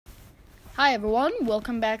Hi everyone,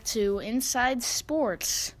 welcome back to Inside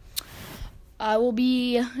Sports. I will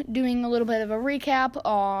be doing a little bit of a recap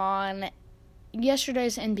on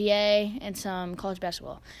yesterday's NBA and some college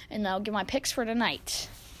basketball, and I'll give my picks for tonight.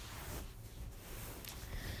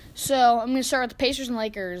 So I'm going to start with the Pacers and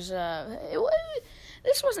Lakers.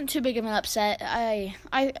 This wasn't too big of an upset. I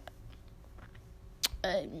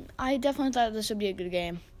definitely thought this would be a good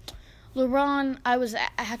game. LeBron, I was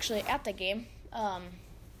actually at the game.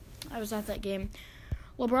 I was at that game.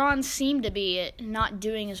 LeBron seemed to be not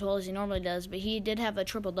doing as well as he normally does, but he did have a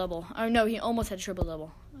triple-double. Or no, he almost had a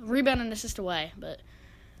triple-double. Rebound and assist away, but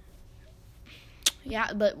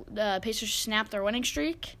Pacers snapped their winning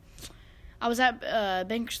streak. I was at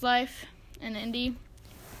Bankers Life in Indy,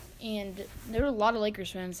 and there were a lot of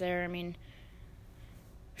Lakers fans there. I mean,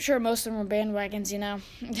 sure, most of them were bandwagons,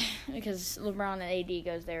 because LeBron and AD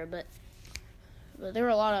goes there, but there were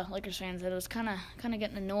a lot of Lakers fans that it was kind of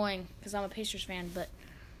getting annoying because I'm a Pacers fan. But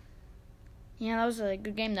yeah, that was a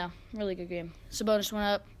good game though, really good game. Sabonis went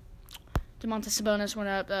up. Domantas Sabonis went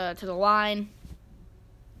up to the line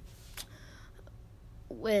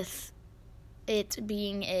with it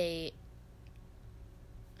being it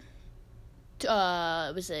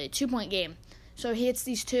was a 2-point game. So he hits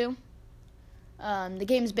these two. The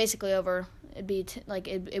game's basically over.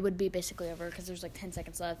 It would be basically over because there's 10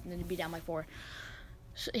 seconds left, and then it'd be down by 4.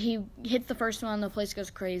 So he hits the first one, the place goes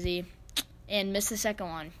crazy, and missed the second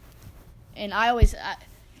one. And it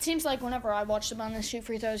seems like whenever I watch Sabonis shoot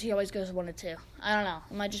free throws, he always goes 1 or 2. I don't know,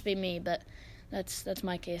 it might just be me, but that's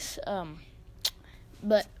my case.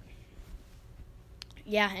 But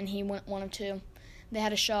yeah, and he went 1 or 2. They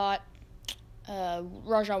had a shot.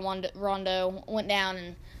 Rajon Rondo went down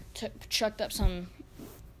and chucked up some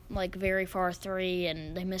very far 3,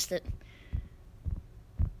 and they missed it.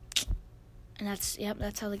 And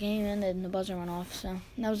that's how the game ended, and the buzzer went off. So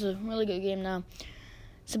that was a really good game though.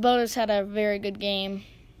 Sabonis had a very good game.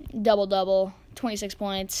 Double-double, 26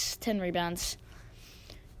 points, 10 rebounds.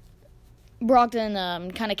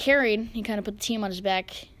 Brogdon kind of carried. He kind of put the team on his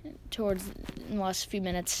back in the last few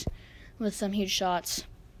minutes with some huge shots.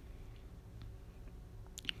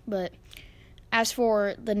 But as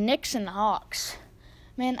for the Knicks and the Hawks,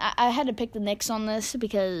 man, I had to pick the Knicks on this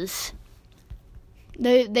because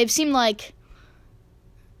they've seemed like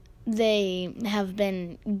they have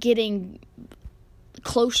been getting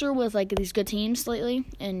closer with these good teams lately,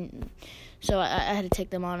 and so I had to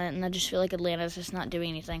take them on it, and I just feel like Atlanta's just not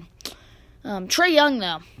doing anything. Trae Young,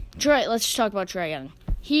 though. Let's just talk about Trae Young.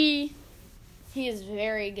 He is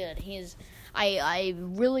very good. I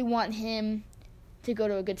really want him to go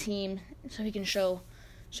to a good team so he can show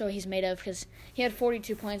what he's made of, because he had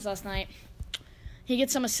 42 points last night. He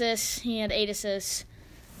gets some assists. He had 8 assists.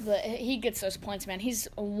 But he gets those points, man. He's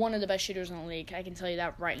one of the best shooters in the league. I can tell you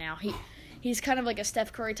that right now. He's kind of like a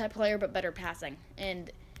Steph Curry type player, but better passing.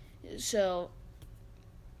 And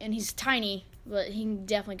he's tiny, but he can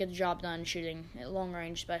definitely get the job done shooting at long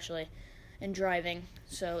range, especially, and driving.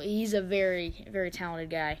 So he's a very, very talented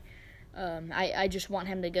guy. I just want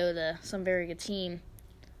him to go to some very good team,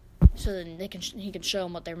 so then he can show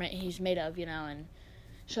them what he's made of, and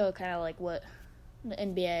show kind of what the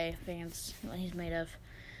NBA fans what he's made of.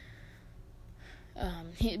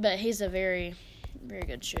 But he's a very, very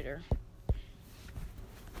good shooter.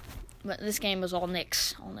 But this game was all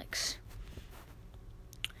Knicks.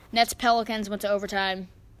 Nets Pelicans went to overtime.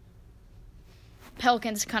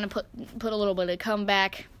 Pelicans kind of put a little bit of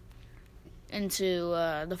comeback into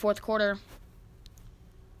the fourth quarter.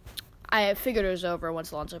 I figured it was over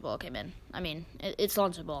once Lonzo Ball came in. I mean, it's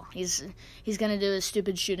Lonzo Ball. He's going to do his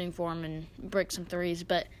stupid shooting form and break some threes.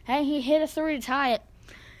 But, hey, he hit a 3 to tie it.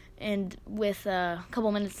 And with a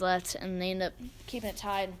couple minutes left, and they end up keeping it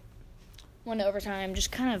tied. Went to overtime.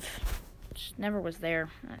 Just never was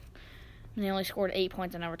there. And they only scored 8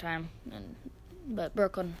 points in overtime. But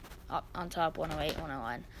Brooklyn on top,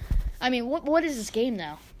 108-109. I mean, what is this game,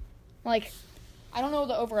 though? I don't know what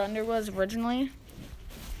the over-under was originally.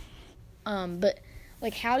 But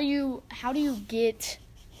how do you get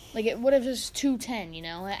what if it's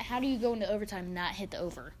 2-10? How do you go into overtime and not hit the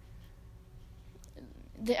over?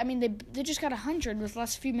 They just got 100 with the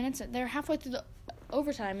last few minutes. They're halfway through the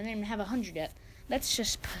overtime and they didn't have 100 yet. That's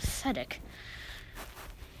just pathetic.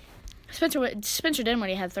 Spencer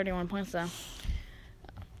Dinwiddie had 31 points though.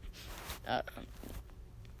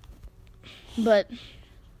 But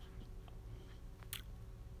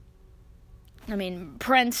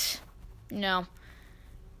Prince, I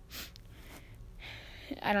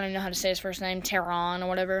don't even know how to say his first name, Teron or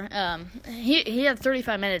whatever. He had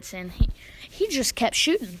 35 minutes and he just kept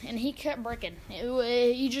shooting, and he kept breaking.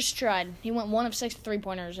 He just tried. He went 1 of 6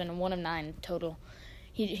 3-pointers and 1 of 9 total.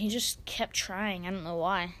 He just kept trying. I don't know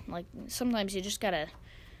why. Like, sometimes you just gotta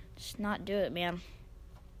just not do it, man.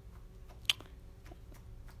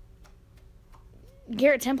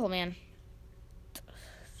 Garrett Temple, man.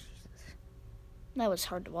 That was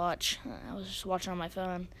hard to watch. I was just watching on my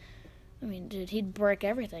phone. I mean, dude, he'd break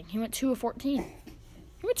everything. He went 2 of 14.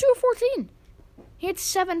 He had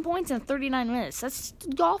 7 points in 39 minutes. That's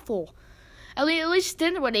awful. At least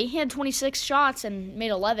Dinwiddie, he had 26 shots and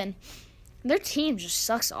made 11. Their team just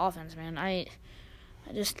sucks offense, man. I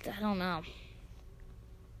don't know.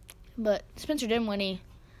 But Spencer Dinwiddie,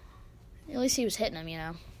 at least he was hitting them, you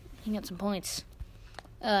know. He got some points.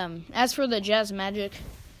 As for the Jazz Magic,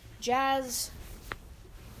 Jazz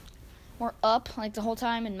were up like the whole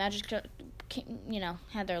time, and Magic, you know,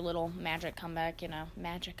 had their little Magic comeback, you know,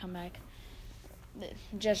 Magic comeback. The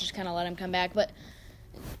Jazz just kind of let him come back, but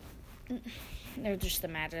they're just the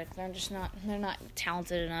Magic. They're not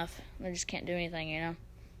talented enough. They just can't do anything, you know.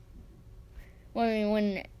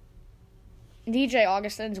 When DJ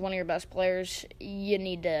Augustin's one of your best players, you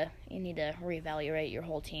need to reevaluate your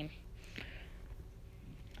whole team.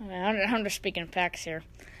 I'm just speaking facts here.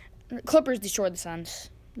 The Clippers destroyed the Suns.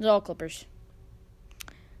 It's all Clippers.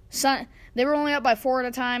 They were only up by 4 at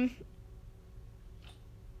a time,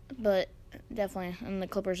 but definitely, and the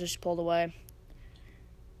Clippers just pulled away.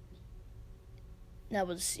 No. I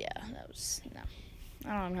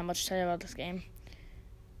don't have much to say about this game.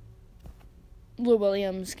 Lou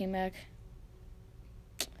Williams came back.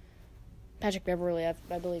 Patrick Beverley, I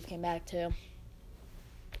believe, came back too.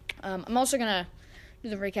 I'm also going to do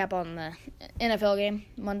the recap on the NFL game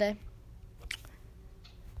Monday.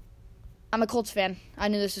 I'm a Colts fan. I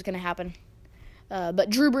knew this was going to happen. But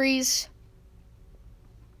Drew Brees,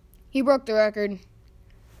 he broke the record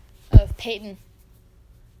of Peyton.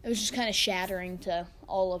 It was just kind of shattering to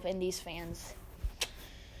all of Indy's fans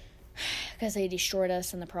because they destroyed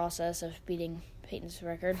us in the process of beating Peyton's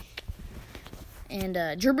record. And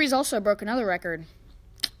Drew Brees also broke another record.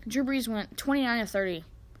 Drew Brees went 29 of 30.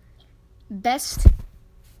 Best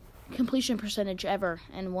completion percentage ever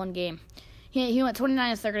in one game. He went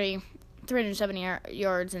 29 of 30, 370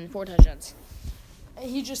 yards, and 4 touchdowns.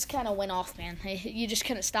 He just kind of went off, man. You just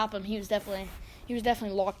couldn't stop him. He was definitely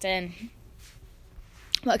locked in.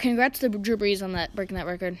 But congrats to Drew Brees on breaking that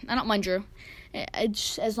record. I don't mind Drew.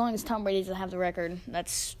 As long as Tom Brady doesn't have the record,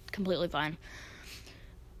 that's completely fine.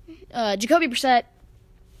 Jacoby Brissett,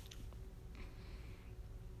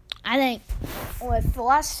 I think with the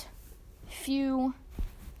last few,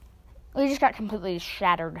 we just got completely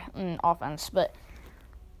shattered in offense. But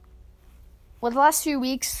with the last few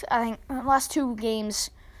weeks, I think the last 2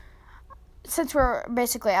 games, since we're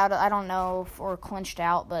basically out, I don't know if we're clinched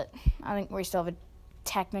out, but I think we still have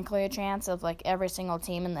technically a chance of like every single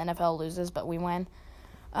team in the NFL loses, but we win.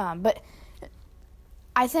 But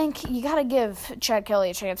I think you got to give Chad Kelly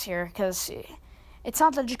a chance here because it's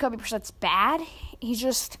not that Jacoby Brissett's bad. He's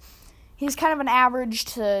kind of an average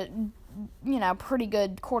to, you know, pretty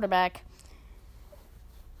good quarterback.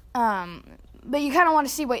 But you kind of want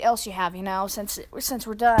to see what else you have, you know, since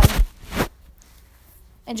we're done.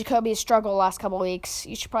 And Jacoby has struggled the last couple of weeks.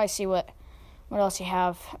 You should probably see what else you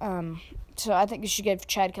have. So I think you should give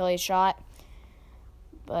Chad Kelly a shot.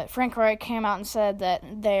 But Frank Reich came out and said that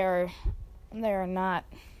they're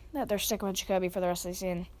sticking with Jacoby for the rest of the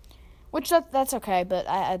season, which that's okay. But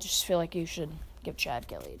I just feel like you should give Chad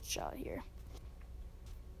Kelly a shot here.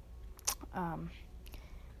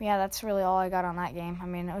 Yeah, that's really all I got on that game. I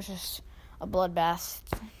mean, it was just a bloodbath,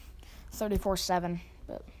 34-7,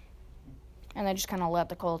 and they just kind of let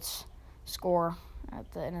the Colts score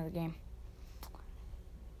at the end of the game.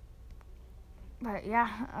 But yeah,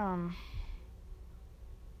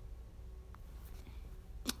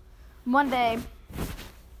 Monday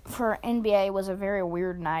for NBA was a very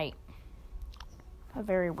weird night.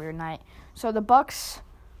 So the Bucks,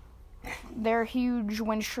 their huge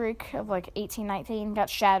win streak of like 18-19 got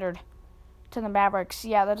shattered to the Mavericks.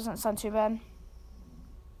 Yeah, that doesn't sound too bad.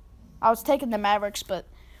 I was taking the Mavericks, but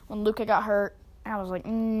when Luka got hurt, I was like,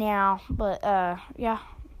 no. But yeah,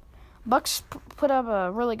 Bucks put up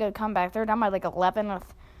a really good comeback. They're down by like 11 with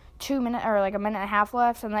a minute and a half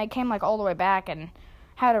left, and they came like all the way back and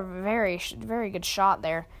had a very, very good shot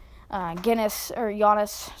there. Giannis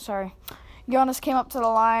came up to the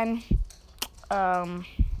line. I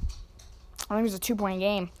think it was a 2-point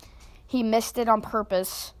game. He missed it on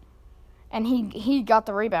purpose, and he got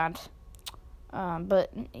the rebound.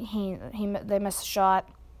 But they missed the shot.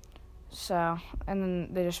 So, and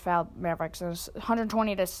then they just fouled Mavericks. It was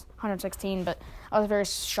 120 to 116, but I was very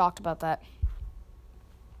shocked about that.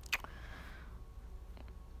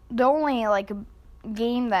 the only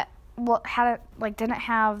game that didn't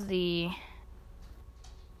have the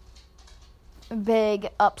big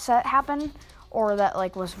upset happen, or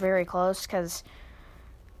that was very close, because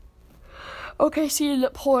OKC ended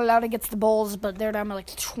up pulling it out against the Bulls, but they're down by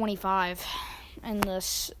 25, and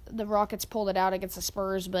the Rockets pulled it out against the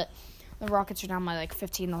Spurs, but the Rockets are down by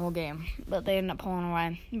 15 the whole game, but they ended up pulling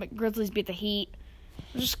away. But Grizzlies beat the Heat.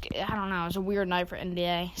 I don't know, it was a weird night for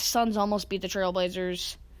NBA. Suns almost beat the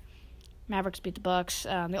Trailblazers. Mavericks beat the Bucks.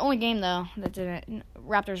 The only game, though, that didn't,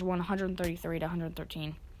 Raptors won 133 to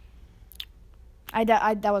 113.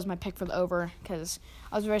 That was my pick for the over, because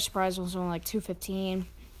I was very surprised it was only 215.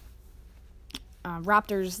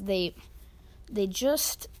 Raptors, they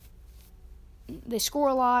score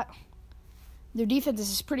a lot. Their defense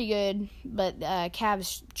is pretty good, but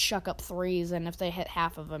Cavs chuck up threes, and if they hit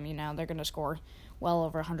half of them, they're going to score well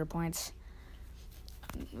over 100 points.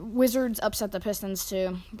 Wizards upset the Pistons,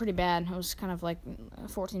 too. Pretty bad. It was kind of a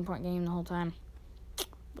 14-point game the whole time.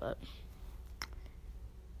 But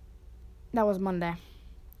that was Monday.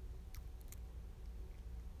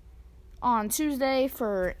 On Tuesday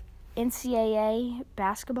for NCAA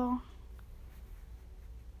basketball,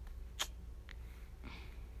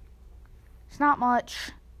 it's not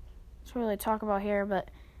much to really talk about here, but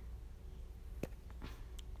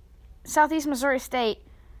Southeast Missouri State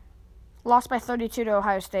lost by 32 to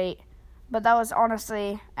Ohio State, but that was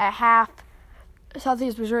honestly at half.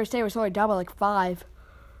 Southeast Missouri State was only down by 5,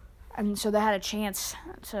 and so they had a chance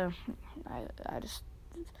to.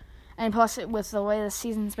 And plus, with the way the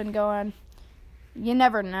season's been going, you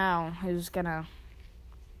never know who's gonna,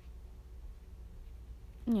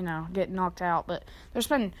 get knocked out. But there's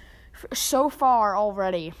been, so far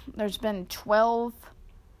already, there's been 12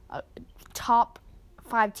 top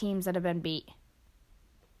 5 teams that have been beat.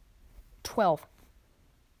 12.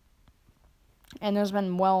 And there's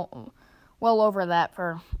been well over that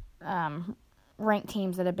for ranked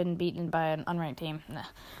teams that have been beaten by an unranked team.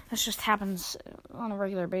 This just happens on a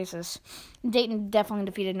regular basis. Dayton definitely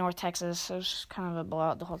defeated North Texas, so it was just kind of a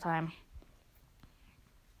blowout the whole time.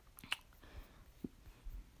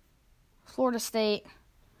 Florida State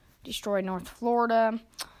destroyed North Florida.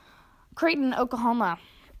 Creighton, Oklahoma.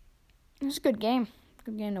 It was a good game.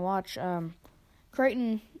 Good game to watch.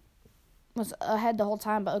 Creighton was ahead the whole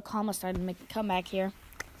time, but Oklahoma started to make a comeback here.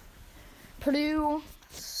 Purdue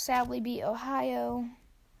sadly beat Ohio.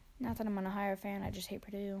 Not that I'm an Ohio fan, I just hate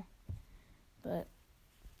Purdue. But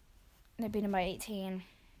they beat them by 18.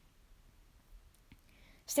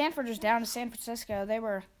 Stanford was down to San Francisco. They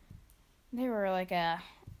were a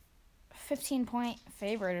 15-point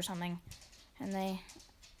favorite or something. And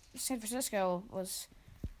San Francisco was,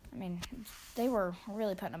 they were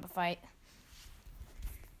really putting up a fight.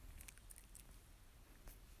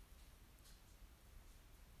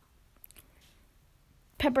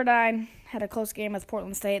 Pepperdine had a close game with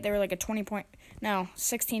Portland State. They were a 16-point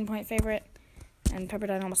favorite, and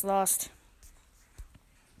Pepperdine almost lost.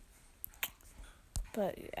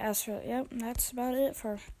 But that's about it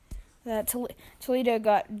for that. Toledo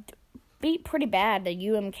got beat pretty bad to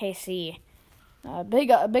UMKC.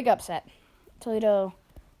 Big upset. Toledo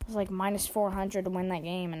was minus 400 to win that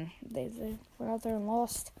game, and they went out there and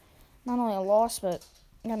lost. Not only a loss, but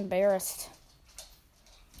got embarrassed.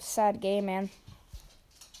 Sad game, man.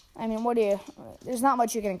 There's not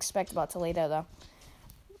much you can expect about Toledo, though.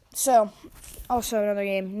 So, also another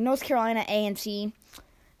game. North Carolina A&T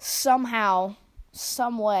somehow,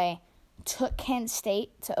 some way, took Kent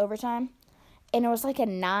State to overtime. And it was a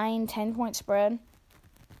 9-10 point spread.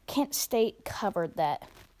 Kent State covered that.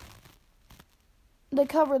 They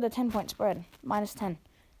covered the 10-point spread, minus 10.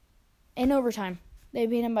 In overtime. They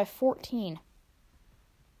beat them by 14.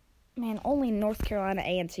 Man, only North Carolina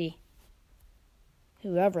A&T.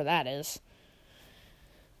 Whoever that is.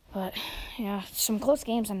 But, yeah, some close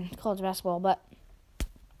games in college basketball. But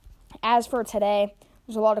as for today,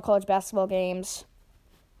 there's a lot of college basketball games.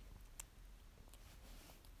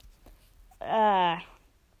 Man,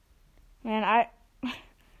 I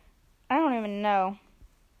don't even know.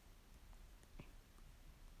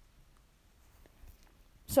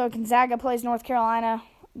 So Gonzaga plays North Carolina.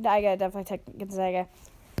 I gotta definitely take Gonzaga.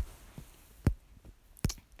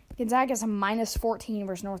 Gonzaga's a minus 14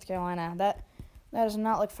 versus North Carolina. That does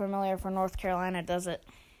not look familiar for North Carolina, does it?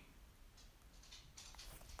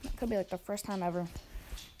 That could be the first time ever.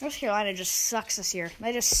 North Carolina just sucks this year.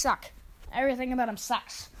 They just suck. Everything about them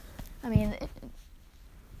sucks. They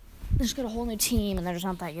just got a whole new team, and they're just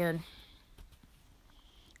not that good.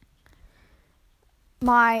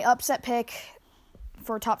 My upset pick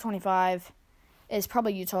for top 25 is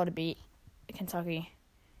probably Utah to beat Kentucky.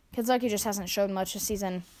 Kentucky just hasn't showed much this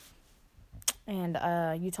season.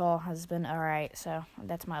 And Utah has been all right, so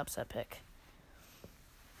that's my upset pick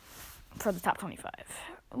for the top 25.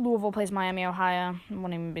 Louisville plays Miami, Ohio. I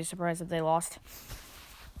wouldn't even be surprised if they lost.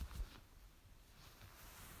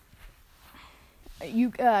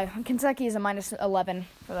 Kentucky is a minus 11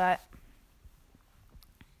 for that.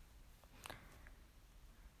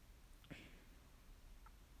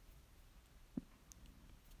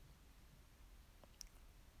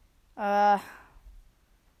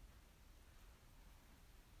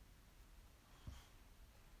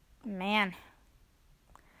 Man.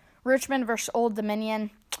 Richmond versus Old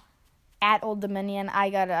Dominion. At Old Dominion, I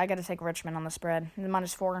gotta take Richmond on the spread. The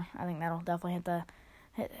 -4. I think that'll definitely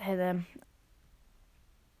hit them.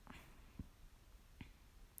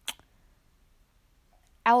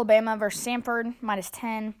 Alabama versus Samford,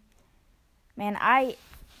 -10. Man, I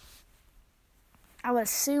would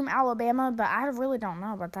assume Alabama, but I really don't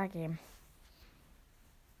know about that game.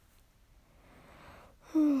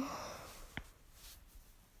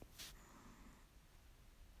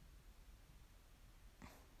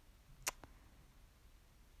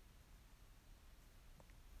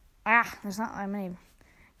 There's not that many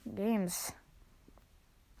games.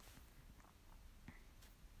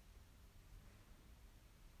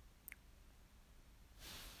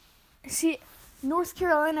 See, North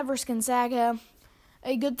Carolina versus Gonzaga.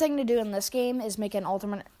 A good thing to do in this game is make an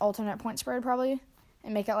alternate point spread probably,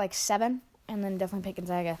 and make it like 7, and then definitely pick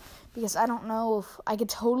Gonzaga, because I don't know if I could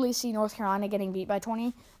totally see North Carolina getting beat by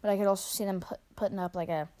 20, but I could also see them putting up like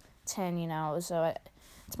a 10, so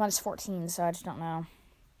it's -14, so I just don't know.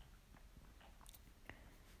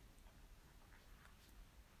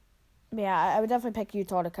 But yeah, I would definitely pick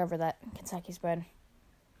Utah to cover that Kentucky spread.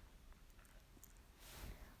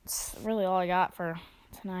 That's really all I got for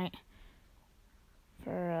tonight.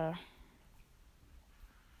 For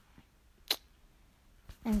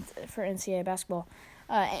NCAA basketball.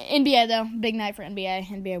 NBA, though. Big night for NBA.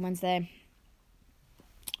 NBA Wednesday.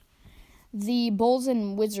 The Bulls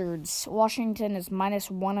and Wizards. Washington is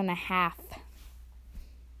 -1.5.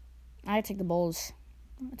 I take the Bulls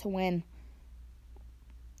to win.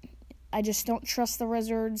 I just don't trust the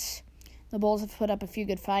Wizards. The Bulls have put up a few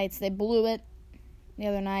good fights. They blew it the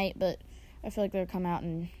other night, but I feel like they'll come out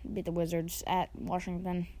and beat the Wizards at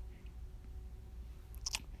Washington.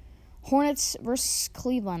 Hornets versus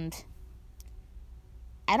Cleveland.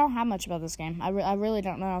 I don't have much about this game. I really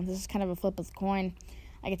don't know. This is kind of a flip of the coin.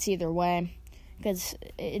 I could see either way, because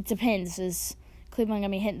it depends. Is Cleveland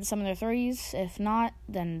going to be hitting some of their threes? If not,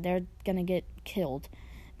 then they're going to get killed.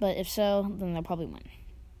 But if so, then they'll probably win.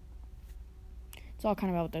 It's all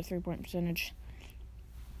kind of about their three-point percentage.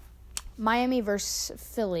 Miami versus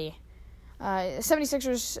Philly.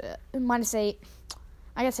 76ers, -8.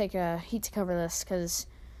 I gotta take Heat to cover this, because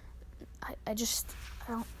I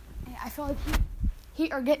feel like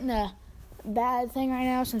Heat are getting a bad thing right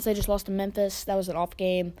now since they just lost to Memphis. That was an off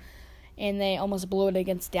game, and they almost blew it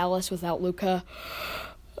against Dallas without Luka.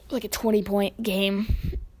 Like a 20-point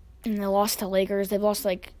game, and they lost to Lakers. They've lost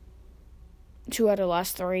like 2 out of the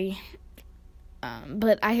last 3.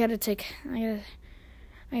 But I gotta take the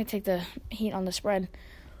Heat on the spread.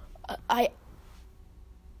 I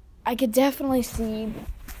could definitely see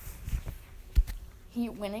Heat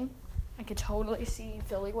winning. I could totally see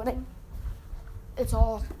Philly winning. It's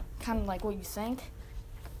all kind of like what you think.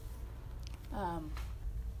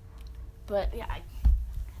 But yeah,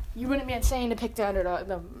 you wouldn't be insane to pick the underdog,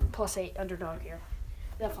 the +8 underdog here.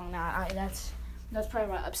 Definitely not. That's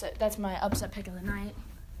probably my upset. That's my upset pick of the night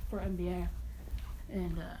for NBA.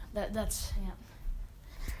 And that's.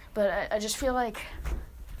 But I just feel like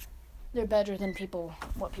they're better than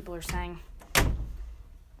what people are saying.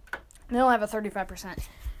 They only have a 35%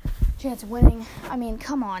 chance of winning. I mean,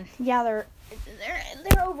 come on. Yeah, they're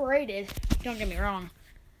overrated. Don't get me wrong.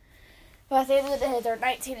 But at the end of the day, they're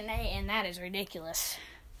 19-8, and that is ridiculous.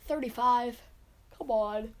 35. Come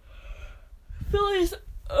on.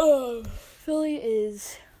 Philly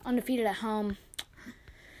is undefeated at home.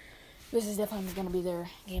 This is definitely going to be their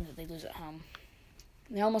game that they lose at home.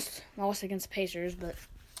 They almost lost against the Pacers, but,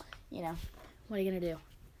 what are you going to do?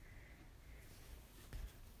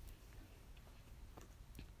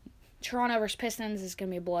 Toronto versus Pistons is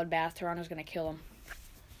going to be a bloodbath. Toronto's going to kill them.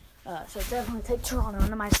 So definitely take Toronto on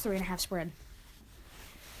the -3.5 spread.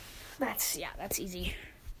 That's easy.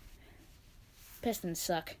 Pistons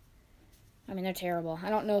suck. I mean, they're terrible. I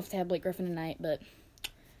don't know if they have Blake Griffin tonight, but,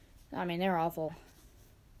 I mean, they're awful.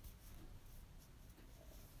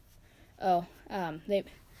 Oh,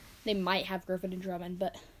 they might have Griffin and Drummond,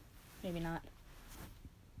 but maybe not.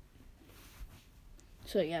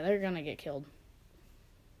 So, yeah, they're going to get killed.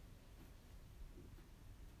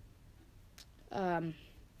 But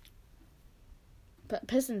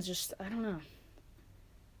Pistons just, I don't know.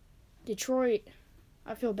 Detroit,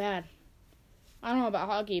 I feel bad. I don't know about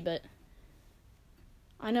hockey, but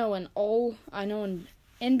I know in NBA,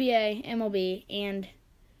 MLB, and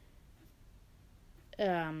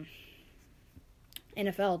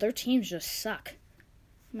NFL, their teams just suck.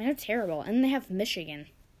 I mean, they're terrible. And they have Michigan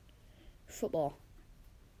football.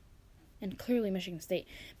 And clearly Michigan State.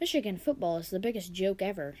 Michigan football is the biggest joke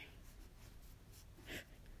ever.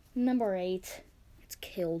 Number 8. It's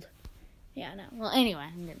killed. Yeah, no. Well, anyway.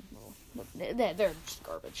 They're just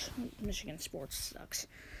garbage. Michigan sports sucks.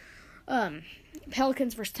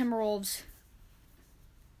 Pelicans versus Timberwolves.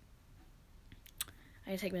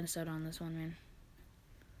 I gotta take Minnesota on this one, man.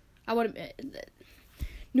 I would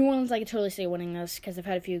New Orleans, I could totally see winning this because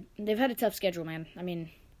they've had a tough schedule, man. I mean,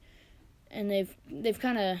 and they've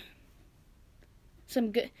kind of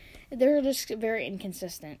some good. They're just very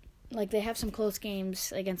inconsistent. Like they have some close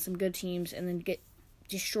games against some good teams, and then get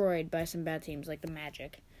destroyed by some bad teams like the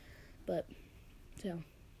Magic. But so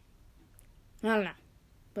I don't know,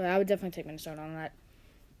 but I would definitely take Minnesota on that.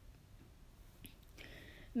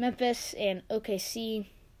 Memphis and OKC.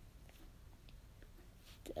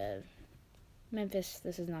 Memphis,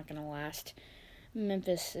 this is not going to last.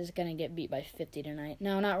 Memphis is going to get beat by 50 tonight.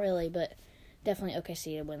 No, not really, but definitely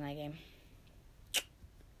OKC to win that game.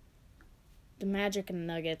 The Magic and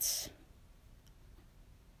Nuggets,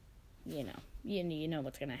 you know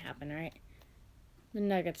what's going to happen, right? The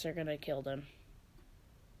Nuggets are going to kill them.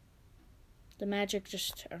 The Magic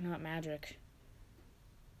just are not Magic.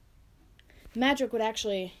 Magic would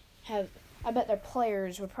actually have, I bet their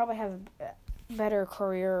players would probably have better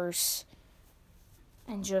careers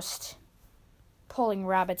and just pulling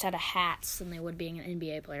rabbits out of hats than they would being an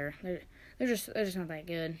NBA player. They're just not that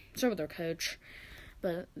good. So with their coach,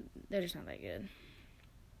 but they're just not that good.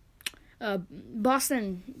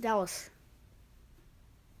 Boston, Dallas.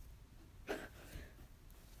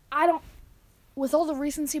 With all the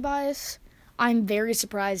recency bias, I'm very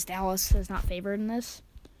surprised Dallas is not favored in this.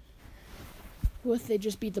 What if they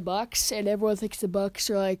just beat the Bucks and everyone thinks the Bucks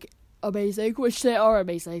are like amazing, which they are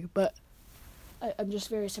amazing, but I'm just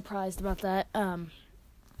very surprised about that.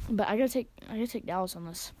 But I gotta take Dallas on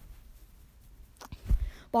this.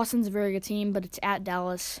 Boston's a very good team, but it's at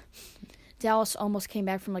Dallas. Dallas almost came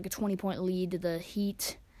back from like a 20-point lead to the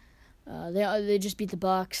Heat. They just beat the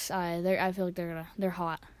Bucks. I feel like they're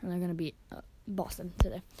hot and they're gonna beat Boston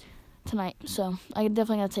tonight. So I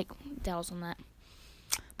definitely gotta take Dallas on that.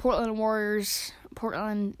 Portland Warriors.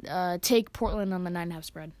 Take Portland on the 9.5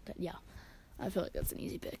 spread. Yeah, I feel like that's an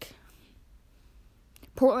easy pick.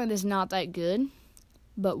 Portland is not that good,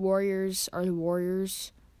 but Warriors are the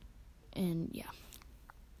Warriors, and yeah.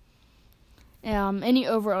 Any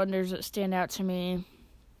over-unders that stand out to me.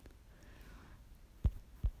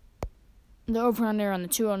 The over-under on the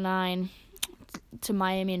 209 to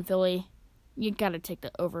Miami and Philly. You gotta take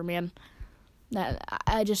the over, man.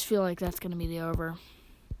 I just feel like that's gonna be the over.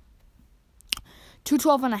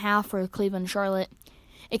 212.5 for Cleveland, Charlotte.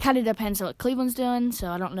 It kind of depends on what Cleveland's doing, so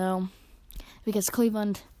I don't know. Because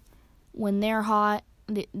Cleveland, when they're hot,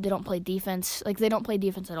 they don't play defense. Like, they don't play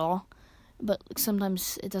defense at all. But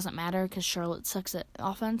sometimes it doesn't matter because Charlotte sucks at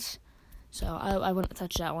offense. So I wouldn't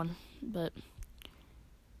touch that one. But,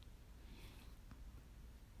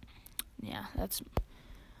 yeah, that's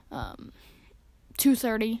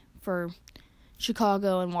 230 for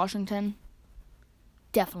Chicago and Washington.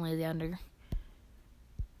 Definitely the under.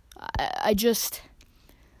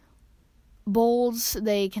 Bulls,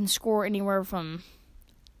 they can score anywhere from,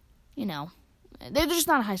 they're just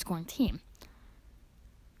not a high-scoring team.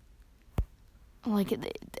 Like,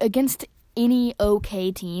 against any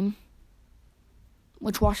okay team,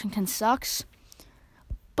 which Washington sucks,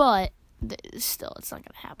 but still, it's not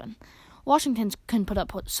going to happen. Washington can put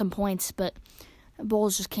up some points, but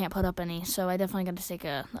Bulls just can't put up any, so I definitely got to take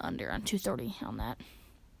a under on 230 on that.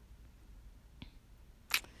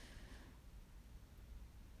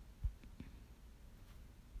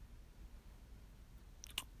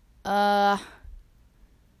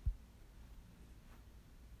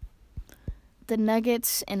 The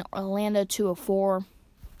Nuggets and Orlando 204.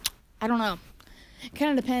 I don't know. It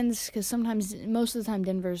kind of depends because most of the time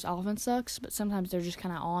Denver's offense sucks, but sometimes they're just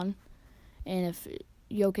kind of on. And if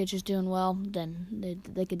Jokic is doing well, then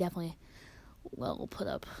they could definitely put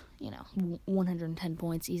up 110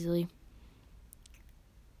 points easily.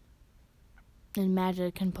 And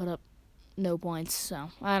Magic can put up no points,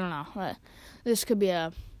 so I don't know. This could be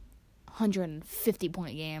a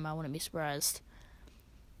 150-point game. I wouldn't be surprised.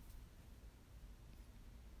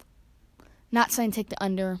 Not saying take the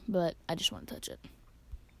under, but I just want to touch it.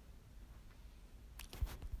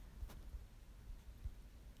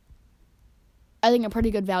 I think a pretty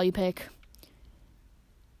good value pick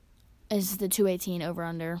is the 218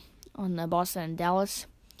 over-under on the Boston and Dallas.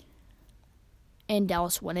 And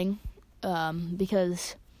Dallas winning.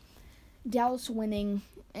 Because Dallas winning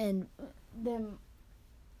and them,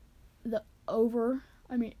 the over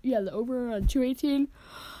on 218,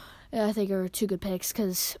 I think are two good picks.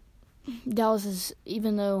 Because Dallas is,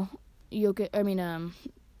 even though Doncic,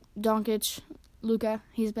 Luka,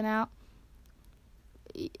 he's been out,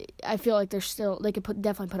 I feel like they could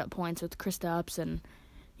definitely put up points with Kristaps and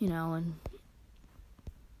and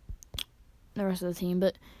the rest of the team.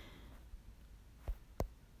 But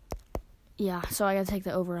yeah, so I gotta take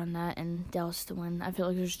the over on that and Dallas to win. I feel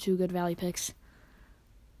like there's two good value picks,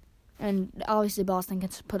 and obviously Boston can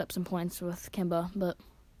put up some points with Kemba. But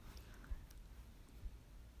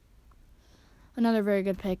another very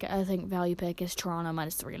good pick, I think, value pick is Toronto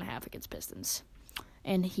 -3.5 against Pistons,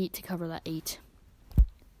 and Heat to cover that 8.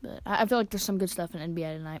 But I feel like there's some good stuff in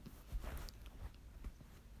NBA tonight.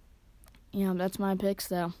 That's my picks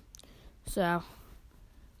though. So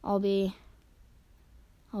I'll be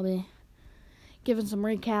giving some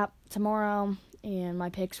recap tomorrow and my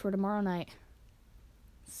picks for tomorrow night.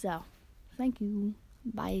 So thank you.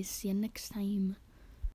 Bye. See you next time.